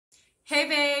Hey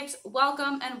babes,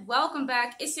 welcome and welcome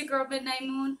back. It's your girl Midnight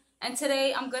Moon, and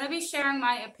today I'm going to be sharing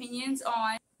my opinions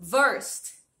on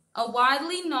Versed, a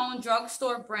widely known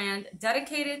drugstore brand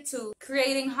dedicated to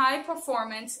creating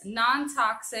high-performance,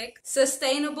 non-toxic,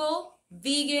 sustainable,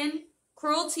 vegan,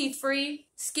 cruelty-free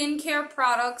skincare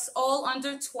products all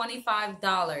under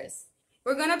 $25.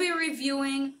 We're going to be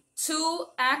reviewing 2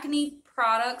 acne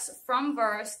products from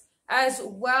Versed, as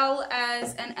well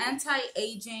as an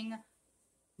anti-aging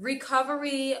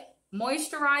recovery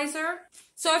moisturizer.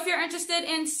 So if you're interested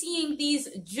in seeing these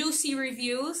juicy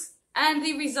reviews and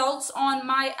the results on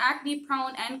my acne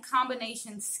prone and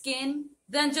combination skin,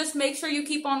 then just make sure you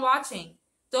keep on watching.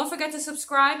 Don't forget to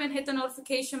subscribe and hit the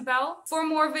notification bell for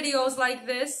more videos like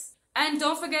this. And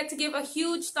don't forget to give a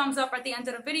huge thumbs up at the end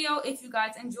of the video if you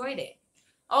guys enjoyed it.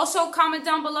 Also, comment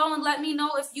down below and let me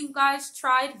know if you guys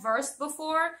tried Versed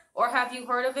before, or have you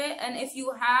heard of it? And if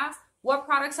you have, what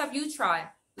products have you tried?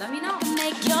 Let me know.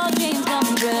 Make your dreams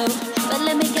come true. But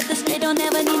let me get this straight, don't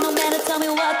ever need no man to tell me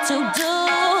what to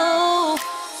do.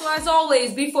 So as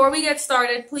always, before we get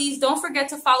started, please don't forget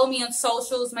to follow me on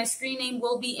socials. My screen name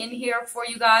will be in here for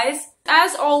you guys.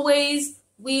 As always,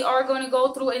 we are going to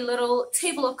go through a little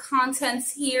table of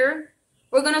contents here.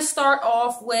 We're going to start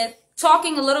off with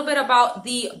talking a little bit about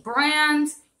the brand.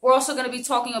 We're also going to be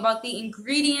talking about the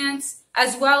ingredients,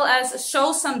 as well as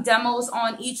show some demos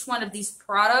on each one of these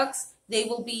products. They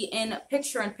will be in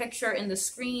picture-in-picture in the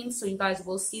screen, so you guys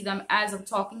will see them as I'm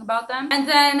talking about them. And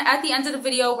then at the end of the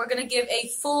video, we're going to give a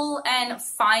full and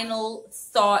final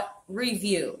thought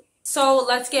review. So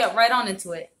let's get right on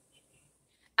into it.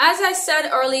 As I said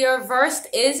earlier, Versed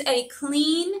is a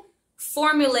clean,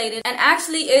 formulated, and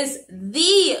actually is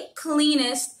the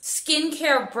cleanest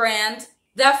skincare brand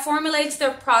that formulates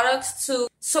their products to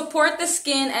support the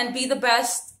skin and be the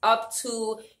best up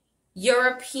to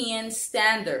European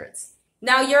standards.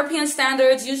 Now, European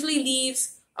standards usually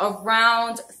leaves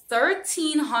around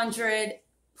 1,300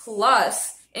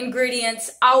 plus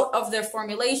ingredients out of their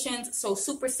formulations, so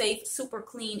super safe, super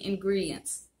clean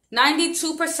ingredients.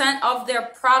 92% of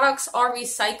their products are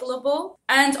recyclable.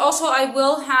 And also, I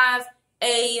will have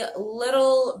a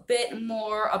little bit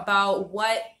more about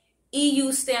what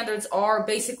EU standards are,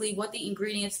 basically what the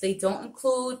ingredients they don't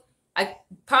include. I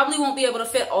probably won't be able to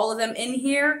fit all of them in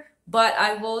here, but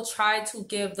I will try to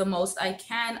give the most I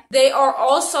can. They are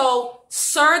also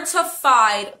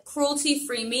certified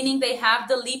cruelty-free, meaning they have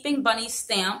the Leaping Bunny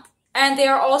stamp. And they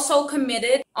are also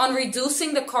committed on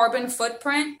reducing the carbon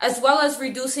footprint, as well as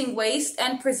reducing waste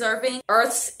and preserving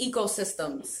Earth's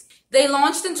ecosystems. They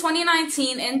launched in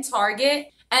 2019 in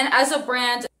Target, and as a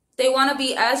brand, they want to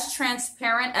be as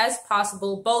transparent as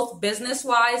possible, both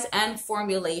business-wise and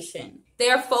formulation. They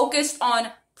are focused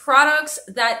on products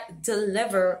that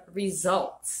deliver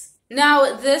results.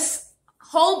 Now, this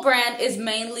whole brand is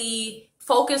mainly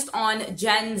focused on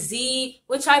Gen Z,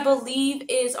 which I believe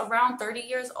is around 30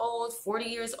 years old, 40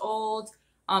 years old,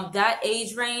 that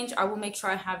age range. I will make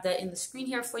sure I have that in the screen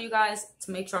here for you guys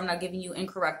to make sure I'm not giving you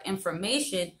incorrect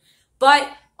information.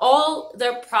 But all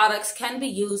their products can be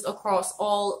used across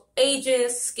all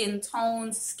ages, skin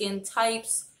tones, skin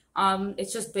types.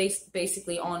 It's just based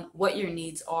basically on what your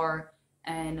needs are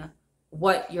and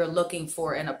what you're looking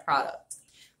for in a product.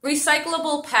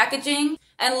 Recyclable packaging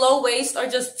and low waste are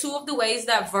just 2 of the ways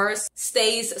that Versed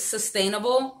stays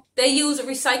sustainable. They use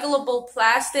recyclable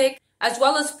plastic as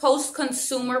well as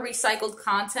post-consumer recycled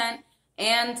content,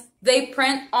 and they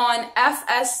print on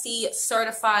FSC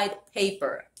certified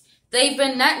paper. They've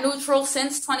been net neutral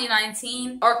since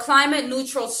 2019, are climate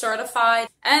neutral certified,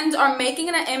 and are making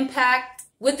an impact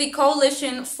with the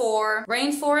Coalition for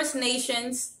Rainforest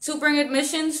Nations to bring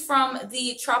emissions from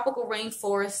the tropical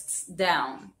rainforests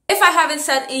down. If I haven't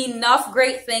said enough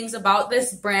great things about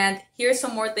this brand, here's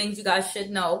some more things you guys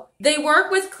should know. They work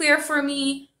with Clear For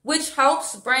Me, which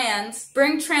helps brands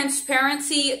bring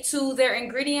transparency to their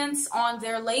ingredients on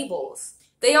their labels.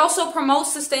 They also promote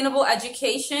sustainable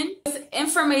education with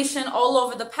information all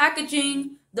over the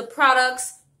packaging, the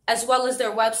products, as well as their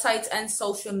websites and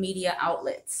social media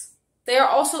outlets. They are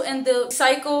also in the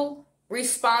Recycle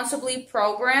Responsibly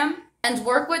program and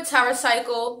work with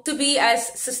TerraCycle to be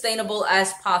as sustainable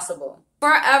as possible.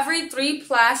 For every 3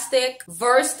 plastic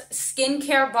Versed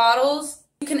skincare bottles,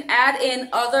 you can add in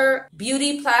other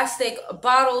beauty plastic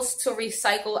bottles to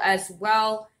recycle as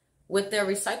well with their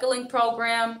recycling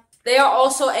program. They are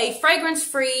also a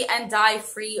fragrance-free and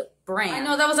dye-free brand. I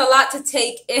know that was a lot to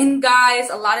take in, guys,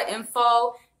 a lot of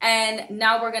info. And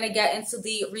now we're going to get into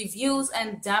the reviews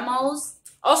and demos.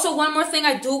 Also, one more thing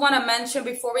I do want to mention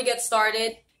before we get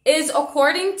started is,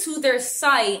 according to their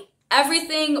site,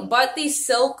 everything but the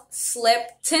Silk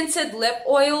Slip tinted lip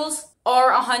oils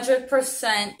are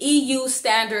 100% EU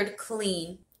standard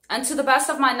clean. And to the best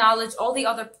of my knowledge, all the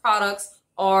other products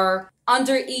are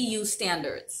under EU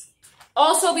standards.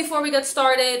 Also, before we get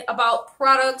started about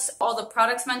products, all the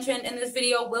products mentioned in this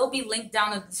video will be linked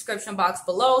down in the description box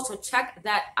below, so check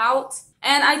that out.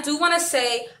 And I do want to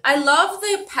say, I love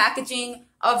the packaging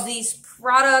of these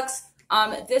products.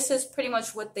 This is pretty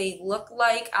much what they look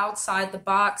like outside the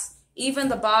box. Even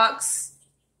the box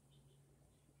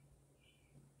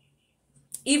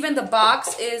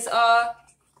is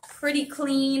pretty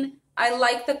clean. I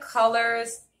like the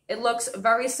colors. It looks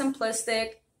very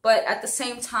simplistic, but at the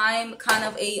same time, kind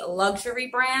of a luxury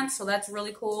brand, so that's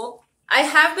really cool. I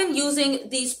have been using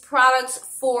these products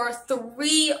for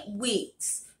 3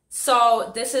 weeks.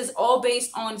 So this is all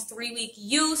based on 3-week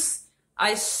use.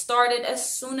 I started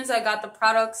as soon as I got the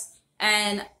products,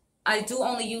 and I do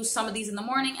only use some of these in the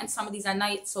morning and some of these at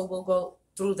night, so we'll go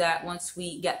through that once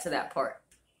we get to that part.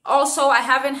 Also, I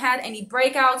haven't had any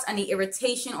breakouts, any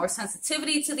irritation or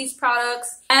sensitivity to these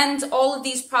products. And all of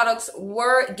these products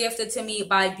were gifted to me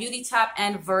by Beauty Tap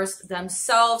and Verse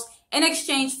themselves in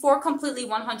exchange for completely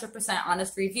 100%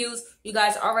 honest reviews. You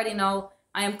guys already know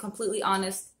I am completely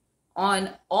honest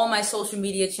on all my social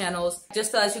media channels.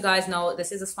 Just to let you guys know,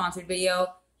 this is a sponsored video.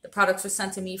 The products were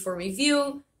sent to me for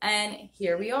review, and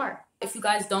here we are. If you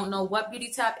guys don't know what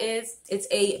Beauty Tap is, it's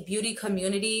a beauty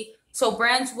community. So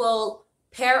brands will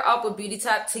pair up with Beauty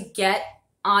Tap to get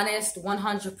honest,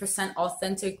 100%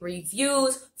 authentic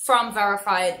reviews from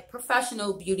verified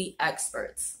professional beauty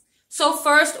experts. So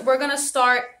first, we're going to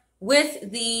start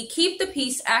with the Keep the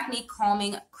Peace Acne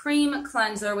Calming Cream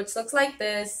Cleanser, which looks like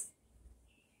this.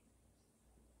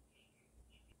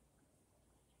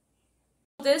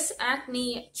 This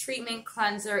acne treatment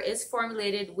cleanser is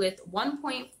formulated with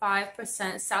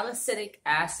 1.5% salicylic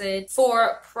acid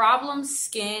for problem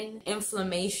skin,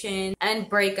 inflammation, and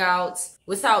breakouts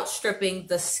without stripping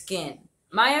the skin.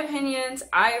 My opinions,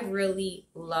 I really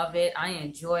love it. I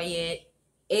enjoy it.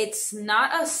 It's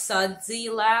not a sudsy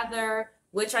lather,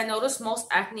 which I notice most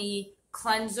acne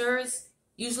cleansers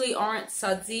usually aren't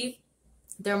sudsy.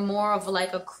 They're more of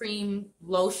like a cream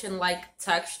lotion-like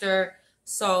texture.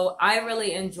 So I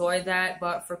really enjoy that,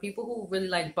 but for people who really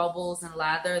like bubbles and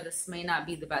lather, this may not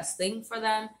be the best thing for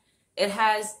them. It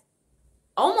has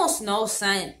almost no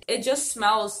scent. It just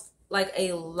smells like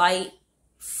a light,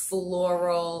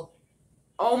 floral,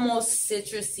 almost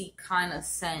citrusy kind of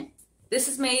scent. This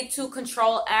is made to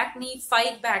control acne,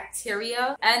 fight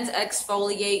bacteria, and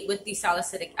exfoliate with the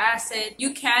salicylic acid.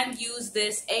 You can use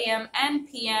this AM and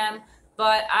PM,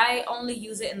 but I only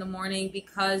use it in the morning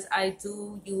because I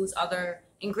do use other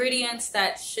ingredients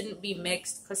that shouldn't be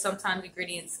mixed, because sometimes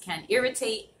ingredients can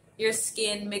irritate your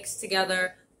skin mixed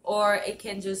together, or it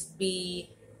can just be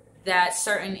that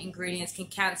certain ingredients can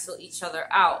cancel each other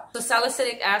out. So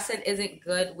salicylic acid isn't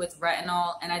good with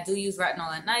retinol, and I do use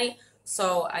retinol at night,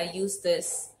 so I use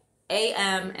this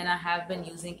AM, and I have been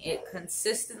using it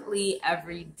consistently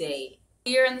every day.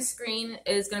 Here on the screen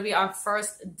is going to be our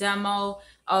first demo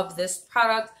of this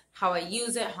product, how I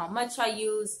use it, how much I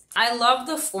use. I love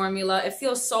the formula. It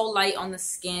feels so light on the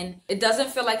skin. It doesn't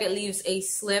feel like it leaves a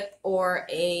slip or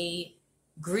a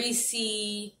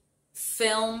greasy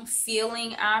film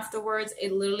feeling afterwards.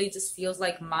 It literally just feels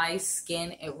like my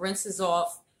skin. It rinses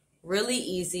off really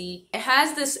easy. It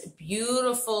has this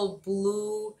beautiful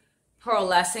blue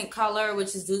pearlescent color,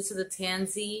 which is due to the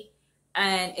tansy.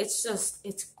 And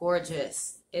it's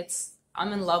gorgeous.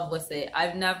 I'm in love with it.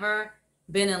 I've never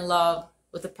been in love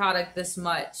with a product this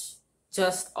much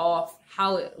just off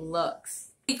how it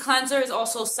looks. The cleanser is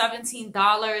also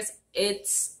 $17.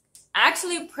 It's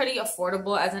actually pretty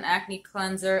affordable as an acne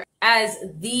cleanser. As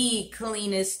the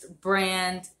cleanest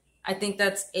brand, I think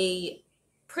that's a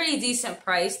pretty decent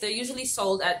price. They're usually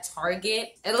sold at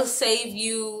Target. It'll save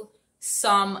you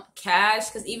some cash,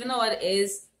 because even though it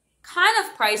is kind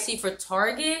of pricey for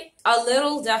Target, a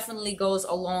little definitely goes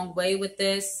a long way with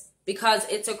this, because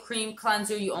it's a cream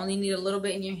cleanser. You only need a little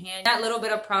bit in your hand. That little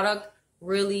bit of product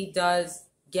really does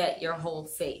get your whole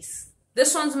face.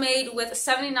 This one's made with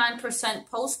 79%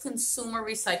 post-consumer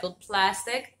recycled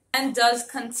plastic and does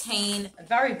contain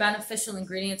very beneficial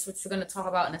ingredients, which we're going to talk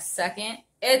about in a second.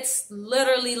 It's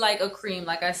literally like a cream,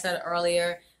 like I said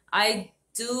earlier. I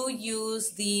do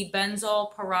use the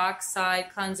benzoyl peroxide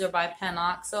cleanser by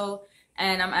Panoxo,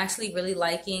 and I'm actually really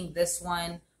liking this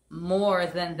one more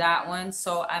than that one,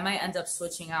 so I might end up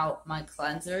switching out my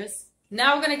cleansers.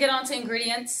 Now we're going to get on to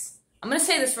ingredients. I'm going to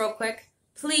say this real quick.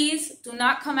 Please do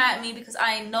not come at me, because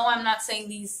I know I'm not saying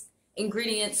these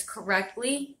ingredients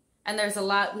correctly, and there's a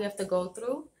lot we have to go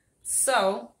through.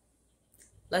 So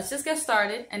let's just get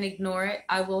started and ignore it.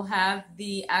 I will have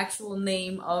the actual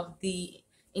name of the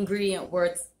ingredient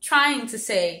we're trying to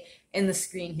say in the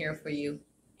screen here for you.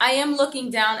 I am looking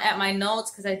down at my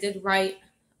notes because I did write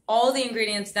all the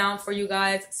ingredients down for you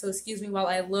guys. So excuse me while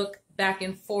I look back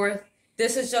and forth.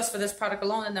 This is just for this product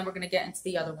alone, and then we're going to get into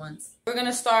the other ones. We're going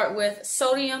to start with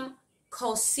sodium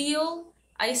cocyl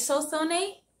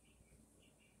isothione,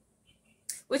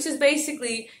 which is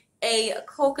basically a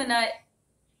coconut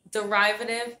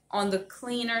derivative on the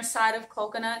cleaner side of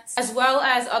coconuts, as well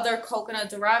as other coconut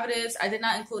derivatives. I did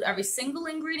not include every single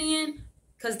ingredient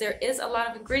because there is a lot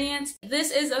of ingredients.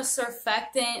 This is a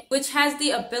surfactant which has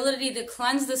the ability to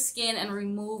cleanse the skin and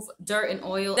remove dirt and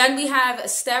oil. Then we have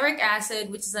stearic acid,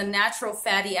 which is a natural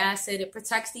fatty acid. It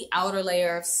protects the outer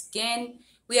layer of skin.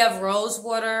 We have rose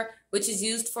water, which is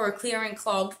used for clearing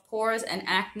clogged pores and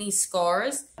acne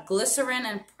scars. Glycerin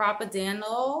and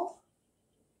propidanol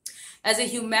as a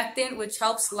humectant, which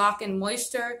helps lock in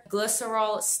moisture.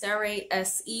 Glycerol stearate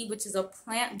SE, which is a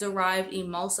plant-derived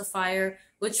emulsifier,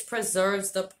 which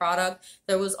preserves the product.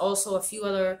 There was also a few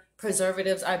other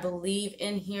preservatives, I believe,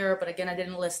 in here, but again, I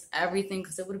didn't list everything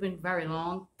because it would have been very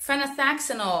long.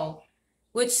 Phenothaxanol,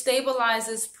 which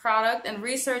stabilizes product, and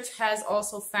research has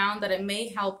also found that it may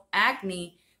help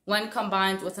acne when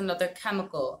combined with another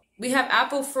chemical. We have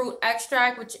apple fruit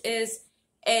extract, which is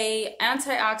an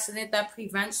antioxidant that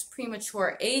prevents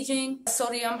premature aging.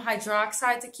 Sodium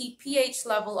hydroxide to keep pH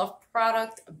level of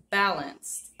product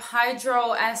balanced.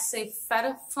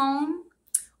 Hydroacetone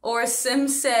or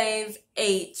Simsave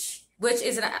H, which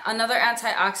is another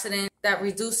antioxidant that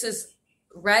reduces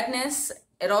redness.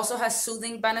 It also has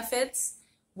soothing benefits,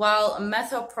 while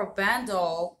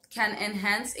methylprobandol can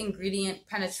enhance ingredient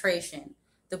penetration.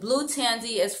 The blue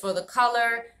tandy is for the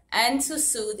color and to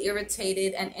soothe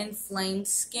irritated and inflamed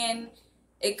skin.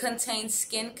 It contains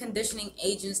skin conditioning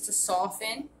agents to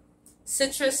soften.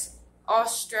 Citrus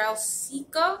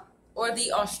australsica, or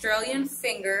the Australian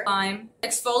finger lime,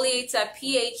 exfoliates at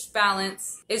pH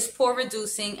balance, is pore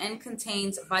reducing, and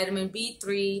contains vitamin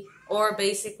B3, or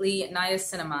basically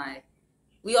niacinamide.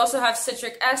 We also have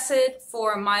citric acid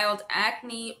for mild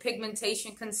acne,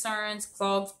 pigmentation concerns,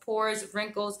 clogged pores,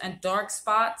 wrinkles, and dark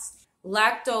spots.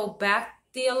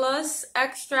 Lactobacillus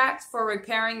extract for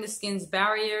repairing the skin's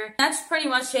barrier. That's pretty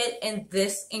much it in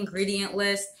this ingredient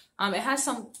list. It has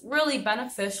some really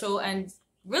beneficial and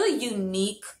really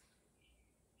unique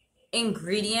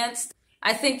ingredients.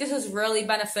 I think this is really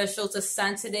beneficial to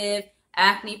sensitive,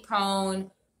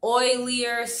 acne-prone,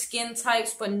 oilier skin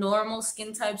types, but normal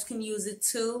skin types can use it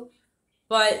too.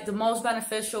 But the most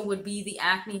beneficial would be the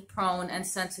acne-prone and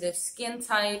sensitive skin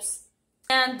types.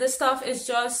 And this stuff is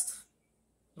just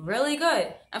really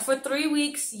good. And for 3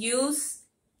 weeks use,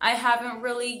 I haven't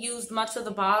really used much of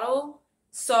the bottle.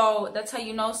 So that's how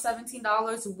you know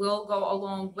 $17 will go a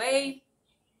long way.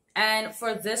 And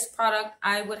for this product,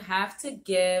 I would have to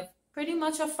give pretty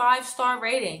much a 5-star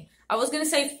rating. I was going to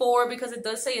say 4 because it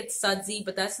does say it's sudsy,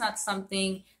 but that's not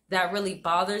something that really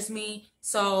bothers me.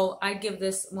 So I give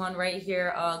this one right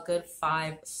here a good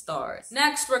 5 stars.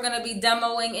 Next, we're going to be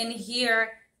demoing in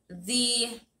here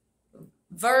the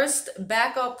Versed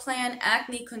Backup Plan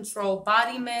Acne Control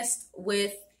Body Mist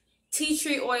with tea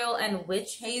tree oil and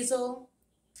witch hazel.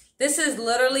 This is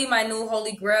literally my new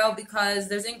holy grail because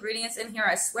there's ingredients in here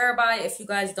I swear by. If you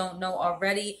guys don't know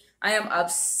already, I am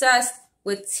obsessed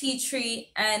with tea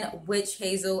tree and witch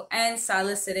hazel and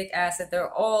salicylic acid.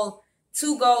 They're all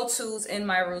 2 go-tos in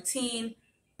my routine.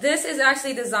 This is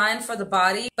actually designed for the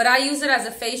body, but I use it as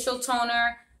a facial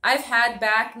toner. I've had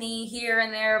acne here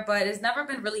and there, but it's never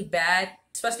been really bad,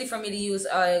 especially for me to use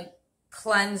a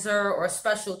cleanser or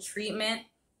special treatment.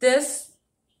 This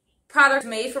product is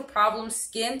made for problem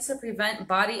skin to prevent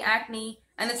body acne,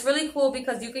 and it's really cool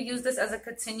because you could use this as a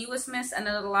continuous mist, and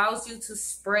it allows you to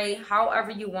spray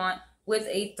however you want with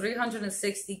a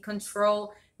 360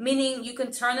 control, meaning you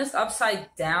can turn this upside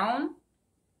down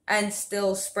and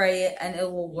still spray it and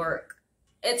it will work.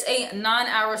 It's a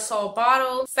non-aerosol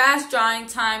bottle, fast drying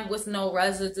time with no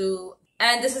residue,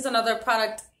 and this is another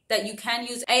product that you can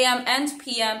use AM and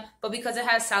PM, but because it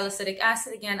has salicylic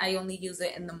acid, again, I only use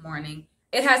it in the morning.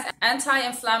 It has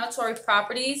anti-inflammatory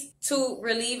properties to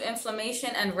relieve inflammation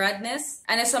and redness.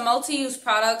 And it's a multi-use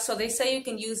product, so they say you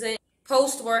can use it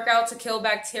post-workout to kill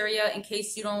bacteria in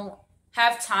case you don't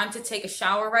have time to take a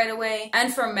shower right away.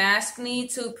 And for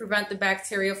maskne, to prevent the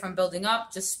bacteria from building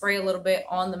up, just spray a little bit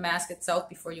on the mask itself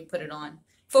before you put it on.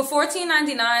 For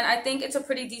 $14.99, I think it's a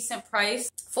pretty decent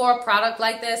price for a product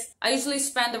like this. I usually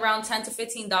spend around $10 to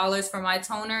 $15 for my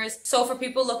toners. So for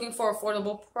people looking for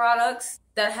affordable products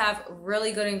that have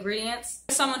really good ingredients,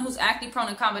 for someone who's acne prone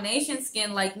and combination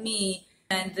skin like me,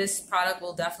 and this product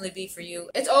will definitely be for you.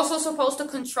 It's also supposed to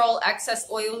control excess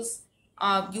oils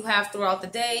you have throughout the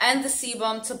day, and the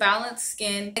sebum to balance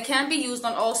skin. It can be used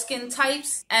on all skin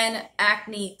types and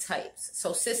acne types.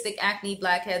 So cystic acne,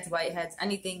 blackheads, whiteheads,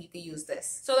 anything, you can use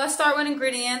this. So let's start with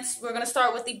ingredients. We're going to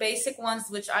start with the basic ones,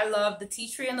 which I love, the tea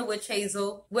tree and the witch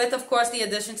hazel, with of course the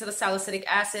addition to the salicylic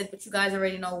acid, but you guys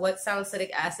already know what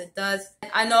salicylic acid does.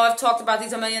 I know I've talked about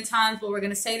these a million times, but we're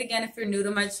going to say it again if you're new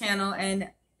to my channel and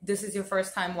this is your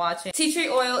first time watching. Tea tree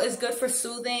oil is good for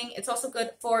soothing. It's also good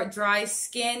for dry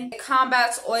skin. It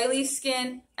combats oily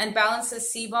skin and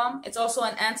balances sebum. It's also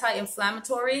an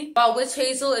anti-inflammatory. While witch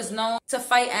hazel is known to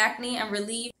fight acne and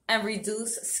relieve and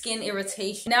reduce skin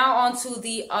irritation. Now on to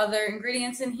the other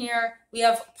ingredients in here. We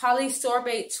have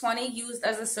polysorbate 20 used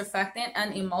as a surfactant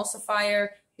and emulsifier.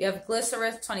 We have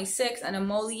glycerin 26, an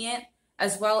emollient,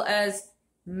 as well as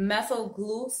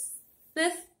methylglucid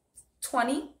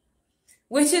 20.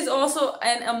 Which is also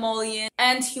an emollient,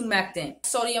 and humectant.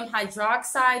 Sodium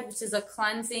hydroxide, which is a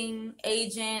cleansing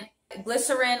agent.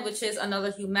 Glycerin, which is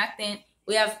another humectant.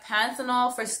 We have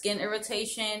panthenol for skin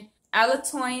irritation.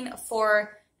 Allantoin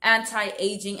for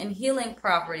anti-aging and healing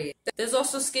properties. There's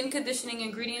also skin conditioning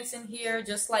ingredients in here,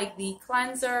 just like the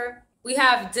cleanser. We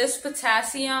have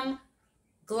dyspotassium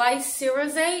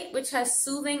glycyrrhizate, which has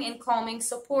soothing and calming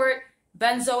support.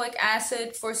 Benzoic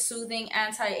acid for soothing,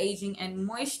 anti-aging, and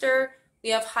moisture. We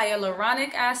have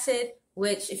hyaluronic acid,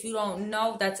 which if you don't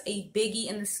know, that's a biggie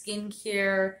in the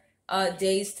skincare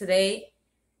days today.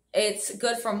 It's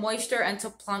good for moisture and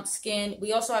to plump skin.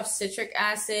 We also have citric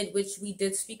acid, which we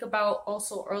did speak about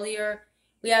also earlier.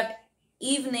 We have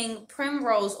evening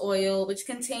primrose oil, which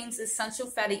contains essential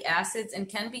fatty acids and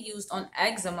can be used on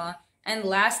eczema. And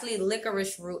lastly,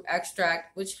 licorice root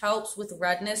extract, which helps with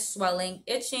redness, swelling,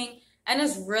 itching, and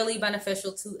is really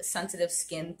beneficial to sensitive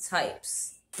skin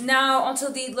types. Now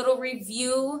onto the little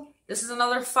review. This is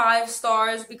another 5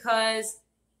 stars because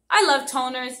I love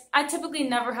toners. I typically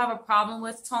never have a problem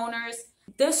with toners.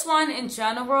 This one in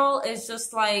general is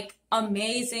just like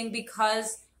amazing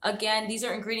because again, these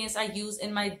are ingredients I use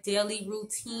in my daily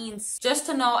routines. Just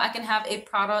to know I can have a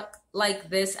product like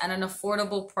this at an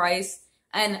affordable price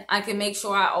and I can make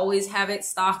sure I always have it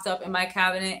stocked up in my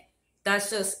cabinet. That's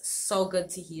just so good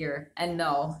to hear and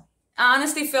know. I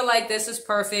honestly feel like this is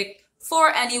perfect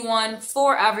for anyone,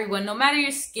 for everyone, no matter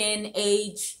your skin,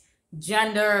 age,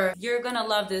 gender. You're gonna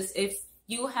love this if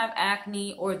you have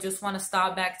acne or just want to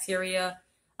stop bacteria.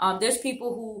 There's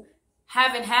people who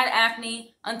haven't had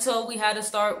acne until we had to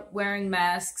start wearing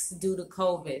masks due to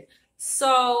COVID.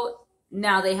 So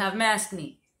now they have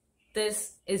maskne.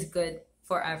 This is good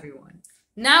for everyone.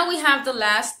 Now we have the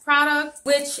last product,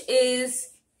 which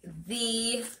is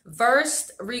the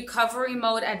Versed Recovery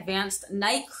Mode Advanced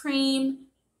Night Cream,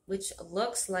 which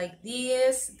looks like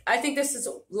this. I think this is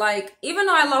like, even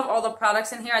though I love all the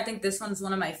products in here, I think this one's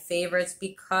one of my favorites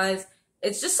because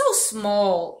it's just so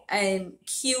small and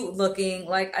cute looking.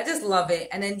 Like, I just love it.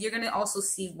 And then you're going to also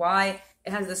see why.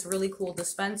 It has this really cool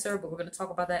dispenser, but we're going to talk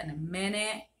about that in a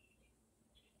minute.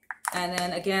 And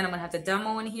then again, I'm going to have the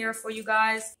demo in here for you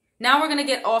guys. Now we're going to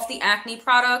get off the acne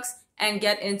products and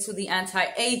get into the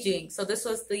anti-aging. So this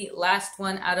was the last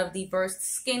one out of the Versed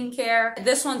skincare.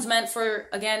 This one's meant for,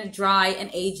 again, dry and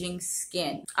aging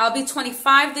skin. I'll be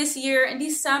 25 this year in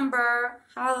December.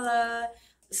 Holla.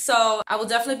 So I will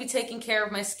definitely be taking care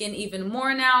of my skin even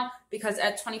more now because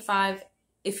at 25,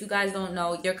 if you guys don't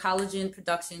know, your collagen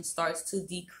production starts to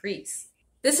decrease.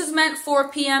 This is meant for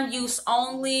PM use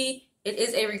only. It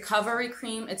is a recovery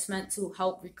cream. It's meant to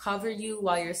help recover you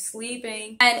while you're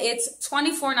sleeping. And it's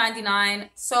 $24.99.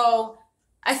 So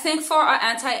I think for an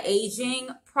anti-aging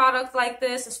product like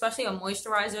this, especially a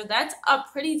moisturizer, that's a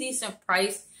pretty decent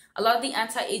price. A lot of the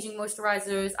anti-aging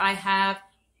moisturizers I have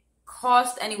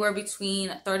cost anywhere between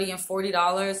 $30 and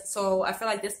 $40. So I feel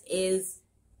like this is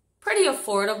pretty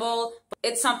affordable. But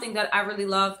it's something that I really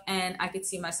love and I could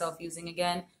see myself using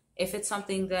again. If it's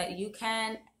something that you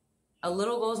can, a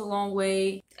little goes a long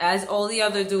way, as all the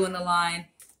other do in the line.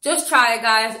 Just try it,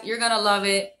 guys. You're going to love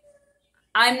it.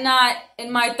 I'm not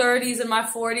in my 30s and my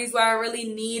 40s where I really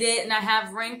need it and I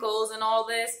have wrinkles and all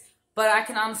this, but I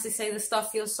can honestly say this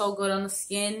stuff feels so good on the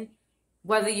skin.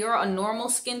 Whether you're a normal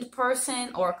skinned person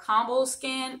or combo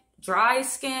skin, dry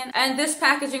skin. And this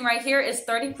packaging right here is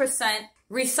 30%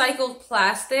 recycled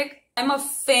plastic. I'm a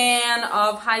fan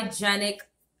of hygienic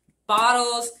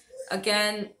bottles.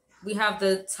 Again, we have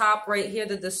the top right here,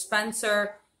 the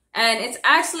dispenser, and it's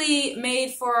actually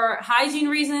made for hygiene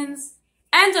reasons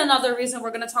and another reason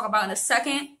we're going to talk about in a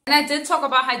second. And I did talk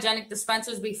about hygienic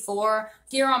dispensers before.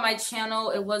 Here on my channel,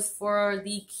 it was for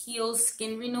the Kiehl's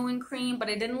Skin Renewing Cream, but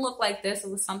it didn't look like this. It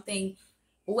was something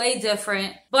way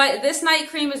different. But this night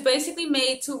cream is basically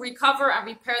made to recover and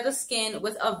repair the skin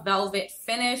with a velvet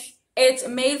finish. It's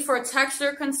made for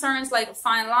texture concerns like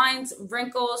fine lines,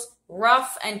 wrinkles,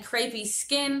 rough and crepey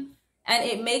skin, and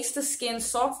it makes the skin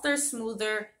softer,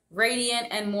 smoother, radiant,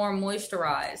 and more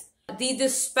moisturized. The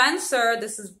dispenser,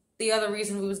 this is the other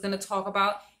reason we was going to talk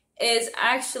about, is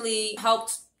actually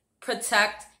helped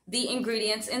protect the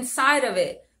ingredients inside of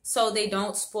it so they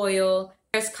don't spoil.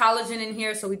 There's collagen in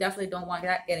here, so we definitely don't want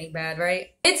that getting bad,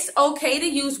 right? It's okay to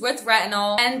use with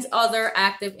retinol and other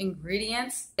active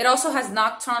ingredients. It also has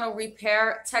nocturnal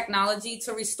repair technology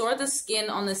to restore the skin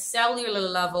on the cellular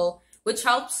level, which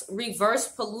helps reverse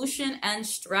pollution and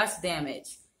stress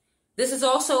damage. This is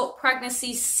also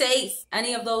pregnancy safe.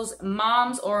 Any of those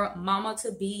moms or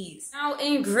mama-to-bees. Now,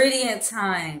 ingredient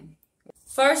time.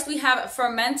 First, we have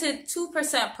fermented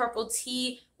 2% purple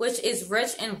tea, which is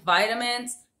rich in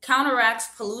vitamins, counteracts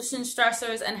pollution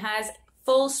stressors, and has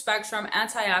full spectrum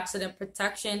antioxidant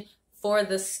protection for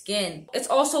the skin. It's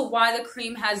also why the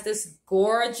cream has this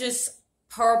gorgeous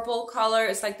purple color.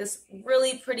 It's like this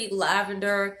really pretty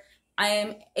lavender. I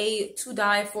am a to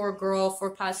die for girl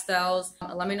for pastels.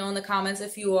 Let me know in the comments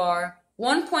if you are.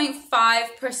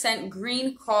 1.5%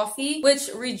 green coffee, which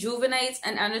rejuvenates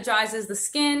and energizes the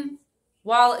skin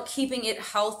while keeping it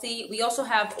healthy. We also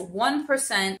have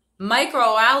 1%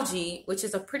 microalgae, which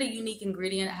is a pretty unique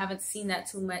ingredient. I haven't seen that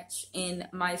too much in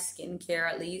my skincare,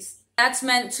 at least. That's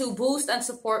meant to boost and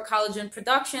support collagen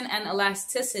production and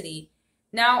elasticity.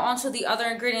 Now onto the other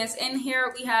ingredients in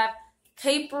here. We have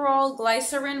caprol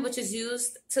glycerin, which is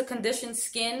used to condition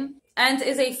skin and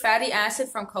is a fatty acid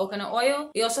from coconut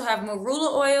oil. We also have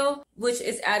marula oil, which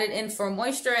is added in for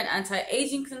moisture and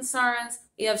anti-aging concerns.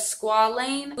 We have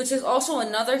squalane, which is also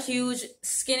another huge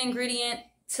skin ingredient.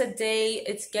 Today,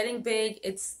 it's getting big,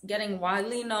 it's getting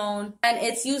widely known, and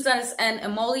it's used as an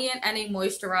emollient and a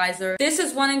moisturizer. This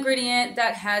is one ingredient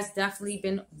that has definitely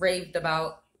been raved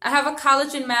about. I have a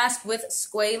collagen mask with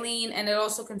squalene, and it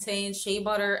also contains shea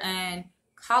butter and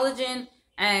collagen,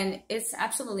 and it's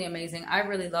absolutely amazing. I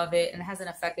really love it, and it hasn't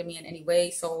affected me in any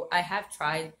way, so I have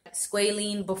tried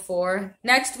squalene before.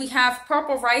 Next, we have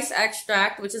purple rice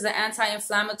extract, which is an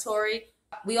anti-inflammatory.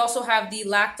 We also have the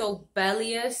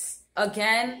lactobacillus,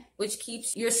 again, which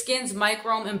keeps your skin's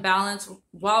microbiome in balance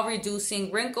while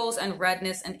reducing wrinkles and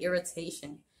redness and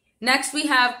irritation. Next, we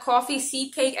have coffee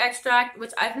seed cake extract,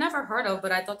 which I've never heard of,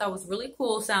 but I thought that was really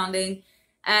cool sounding.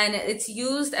 And it's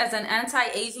used as an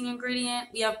anti-aging ingredient.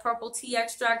 We have purple tea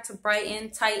extract to brighten,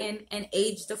 tighten, and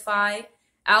age-defy.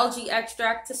 Algae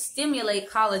extract to stimulate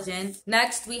collagen.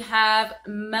 Next, we have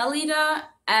Melita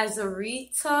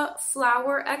azarita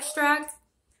flower extract,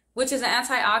 which is an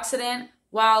antioxidant,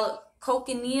 while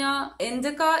Cochineal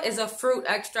indica is a fruit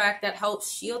extract that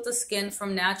helps shield the skin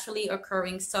from naturally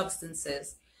occurring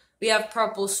substances. We have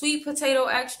purple sweet potato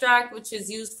extract, which is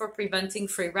used for preventing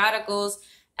free radicals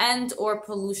and or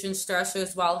pollution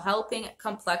stressors while helping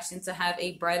complexion to have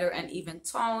a brighter and even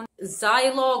tone.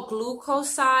 Xylol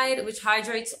glucoside, which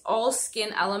hydrates all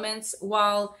skin elements,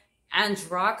 while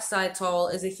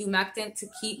androxytol is a humectant to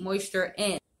keep moisture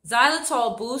in.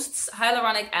 Xylitol boosts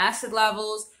hyaluronic acid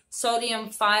levels. Sodium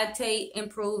phytate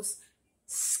improves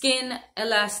skin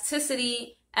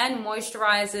elasticity and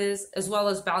moisturizes, as well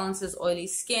as balances oily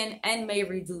skin and may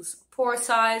reduce pore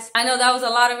size. I know that was a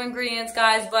lot of ingredients,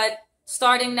 guys, but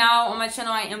starting now on my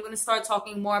channel, I am going to start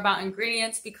talking more about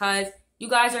ingredients because you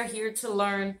guys are here to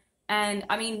learn and,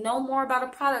 know more about a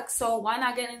product, so why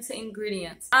not get into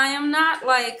ingredients? I am not,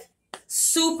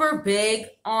 super big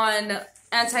on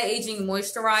anti-aging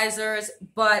moisturizers,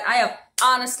 but I have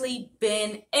honestly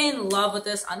been in love with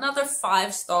this. Another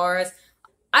 5 stars.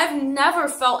 I've never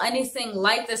felt anything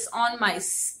like this on my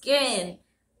skin.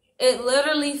 It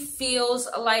literally feels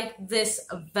like this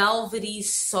velvety,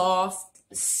 soft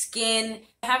skin.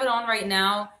 I have it on right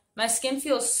now. My skin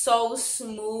feels so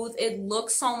smooth. It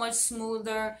looks so much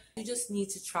smoother. You just need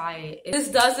to try it. This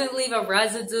doesn't leave a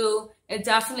residue. It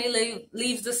definitely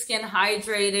leaves the skin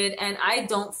hydrated, and I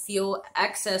don't feel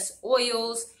excess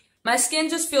oils. My skin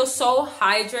just feels so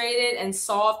hydrated and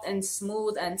soft and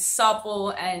smooth and supple,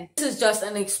 and this is just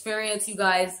an experience you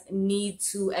guys need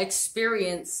to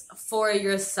experience for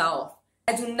yourself.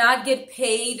 I do not get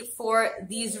paid for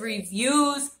these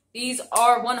reviews. These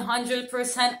are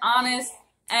 100% honest.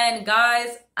 And guys,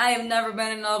 I have never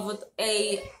been in love with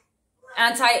a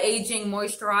anti-aging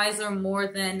moisturizer more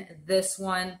than this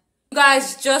one. You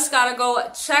guys just gotta go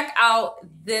check out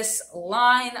this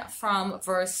line from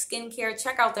Verse Skincare.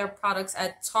 Check out their products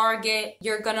at Target.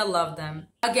 You're gonna love them.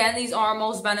 Again, these are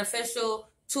most beneficial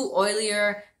to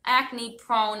oilier, acne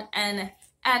prone, and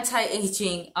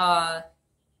anti-aging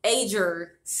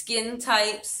ager skin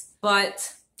types,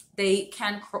 but they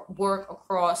can work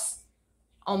across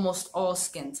almost all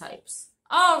skin types.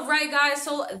 All right, guys,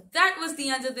 so that was the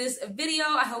end of this video.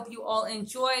 I hope you all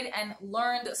enjoyed and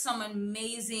learned some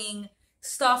amazing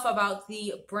stuff about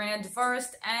the brand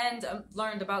Versed and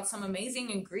learned about some amazing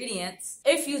ingredients.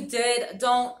 If you did,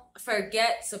 don't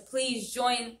forget to please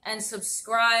join and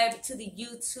subscribe to the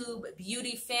YouTube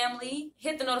beauty family.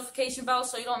 Hit the notification bell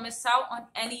so you don't miss out on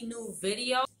any new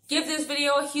video. Give this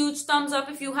video a huge thumbs up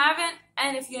if you haven't,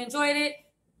 and if you enjoyed it,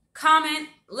 comment.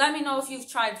 Let me know if you've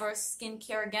tried Versed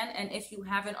skincare again, and if you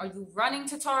haven't, are you running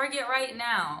to Target right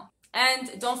now?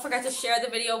 And don't forget to share the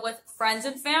video with friends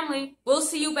and family. We'll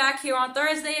see you back here on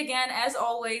Thursday again, as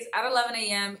always, at 11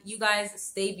 a.m. You guys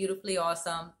stay beautifully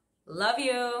awesome. Love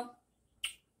you.